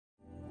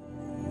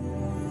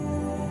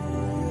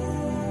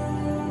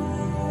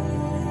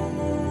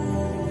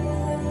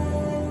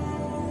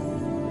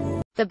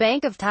The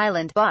Bank of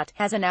Thailand (BOT)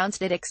 has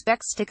announced it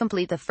expects to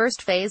complete the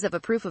first phase of a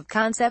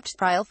proof-of-concept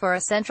trial for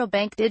a central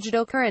bank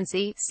digital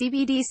currency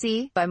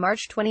 (CBDC) by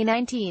March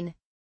 2019.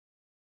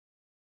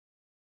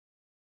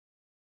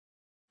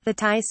 The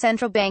Thai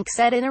central bank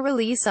said in a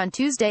release on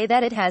Tuesday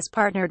that it has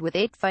partnered with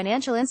 8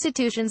 financial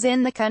institutions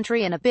in the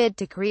country in a bid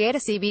to create a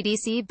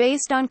CBDC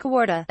based on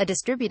Kawarta, a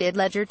distributed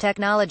ledger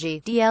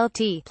technology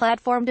 (DLT)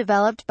 platform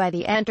developed by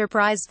the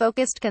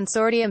enterprise-focused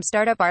consortium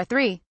startup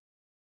R3.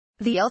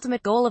 The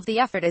ultimate goal of the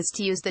effort is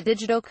to use the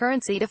digital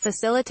currency to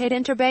facilitate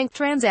interbank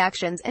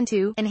transactions and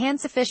to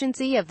enhance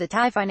efficiency of the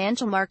Thai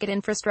financial market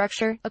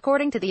infrastructure,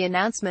 according to the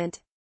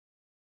announcement.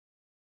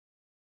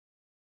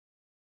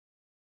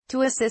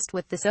 To assist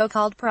with the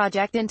so-called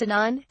Project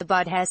Intanon, the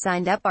BOT has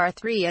signed up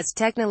R3 as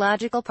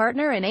technological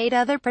partner and 8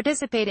 other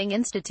participating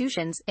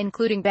institutions,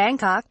 including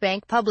Bangkok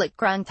Bank, Public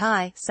Krung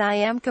Thai,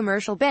 Siam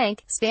Commercial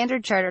Bank,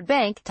 Standard Chartered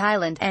Bank,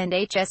 Thailand, and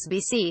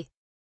HSBC.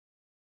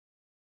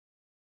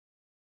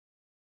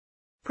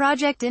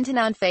 Project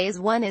Intanon Phase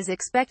 1 is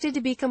expected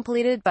to be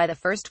completed by the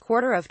first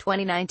quarter of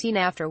 2019,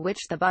 after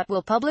which the BOT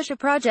will publish a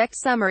project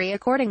summary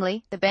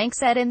accordingly, the bank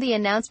said in the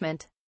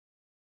announcement.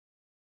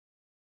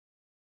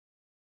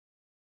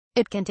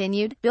 It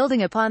continued,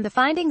 building upon the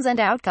findings and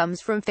outcomes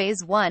from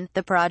Phase 1,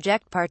 the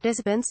project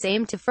participants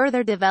aim to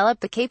further develop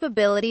the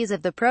capabilities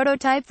of the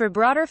prototype for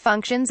broader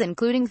functions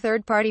including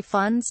third-party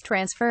funds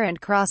transfer and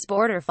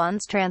cross-border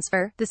funds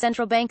transfer, the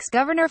central bank's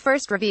governor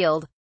first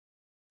revealed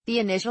the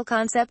initial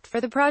concept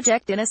for the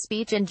project in a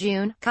speech in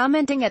June,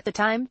 commenting at the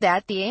time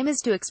that the aim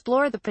is to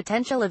explore the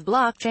potential of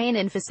blockchain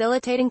in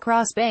facilitating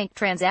cross-bank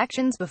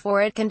transactions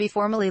before it can be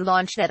formally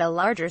launched at a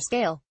larger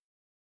scale.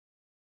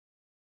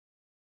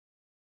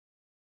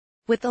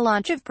 With the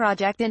launch of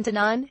Project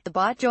Intanon, the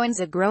BOT joins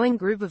a growing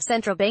group of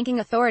central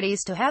banking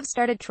authorities to have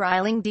started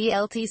trialing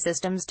DLT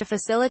systems to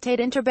facilitate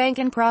interbank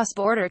and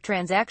cross-border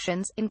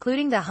transactions,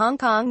 including the Hong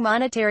Kong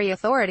Monetary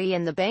Authority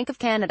and the Bank of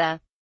Canada.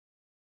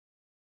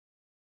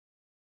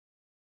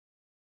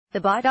 The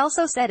BOT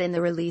also said in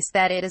the release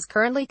that it is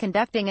currently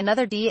conducting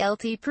another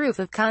DLT proof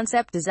of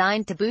concept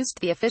designed to boost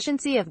the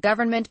efficiency of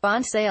government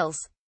bond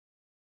sales.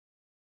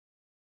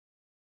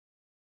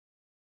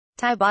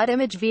 Thai BOT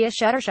image via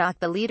Shutterstock.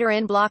 The leader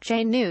in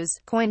blockchain news,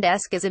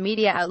 CoinDesk is a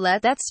media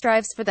outlet that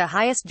strives for the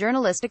highest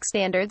journalistic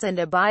standards and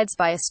abides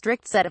by a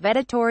strict set of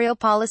editorial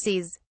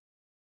policies.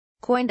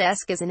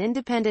 CoinDesk is an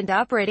independent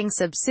operating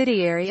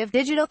subsidiary of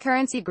Digital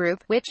Currency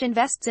Group, which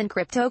invests in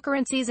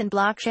cryptocurrencies and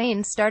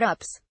blockchain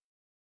startups.